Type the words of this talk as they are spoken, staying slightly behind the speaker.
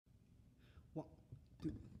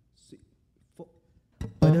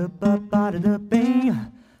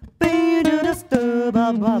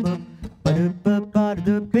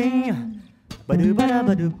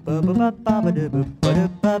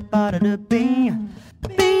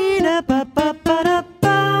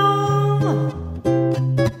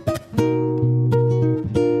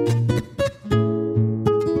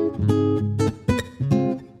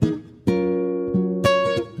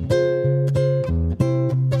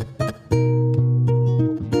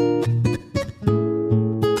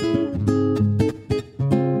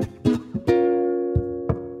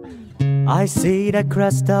I see the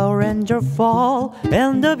crystal ranger fall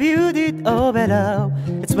and the beauty of it all.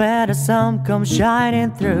 It's where the sun comes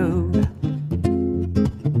shining through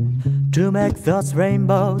to make those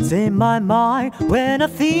rainbows in my mind. When I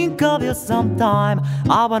think of you sometime,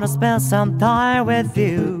 I wanna spend some time with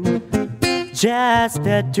you. Just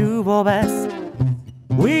the two of us,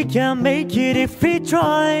 we can make it if we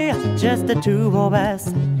try. Just the two of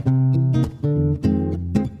us,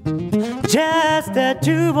 just the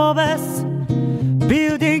two of us,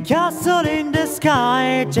 building castle in the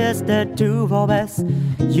sky. Just the two of us,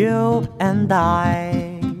 you and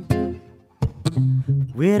I.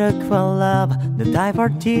 With equal love, no time for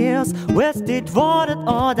tears. Wasted water,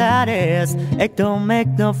 all that is. It don't make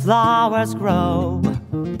no flowers grow.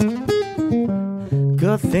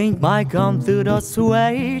 Good thing might come through those who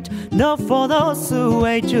wait, not for those who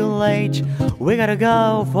wait too late. We gotta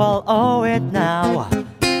go for all it now.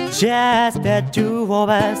 Just the two of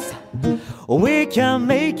us, we can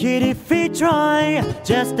make it if we try.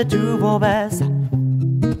 Just the two of us,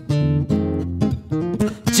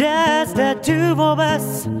 just the two of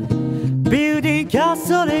us, building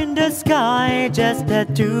castle in the sky. Just the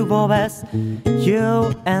two of us,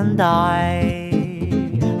 you and I.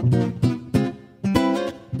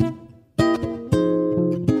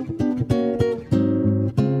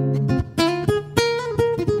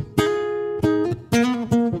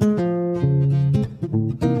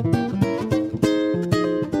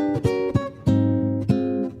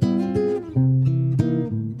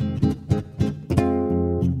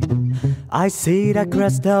 I see the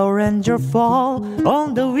crystal ranger fall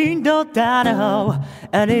on the window panel,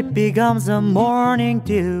 and it becomes a morning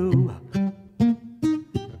dew.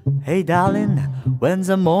 Hey darling, when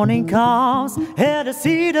the morning comes, and I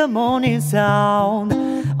see the morning sound,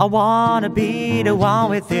 I wanna be the one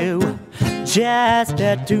with you. Just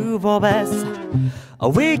the two of us,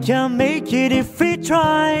 we can make it if we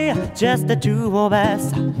try. Just the two of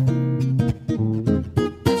us,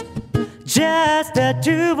 just the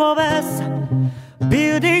two of us,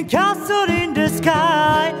 building castle in the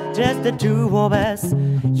sky. Just the two of us,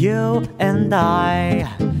 you and I.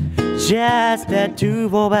 Just the two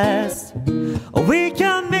of us, we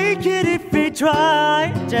can make it if we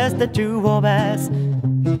try. Just the two of us,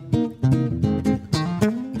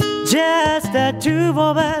 just the two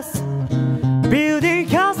of us, building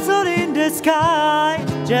castle in the sky.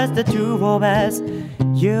 Just the two of us,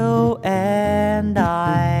 you and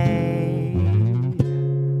I.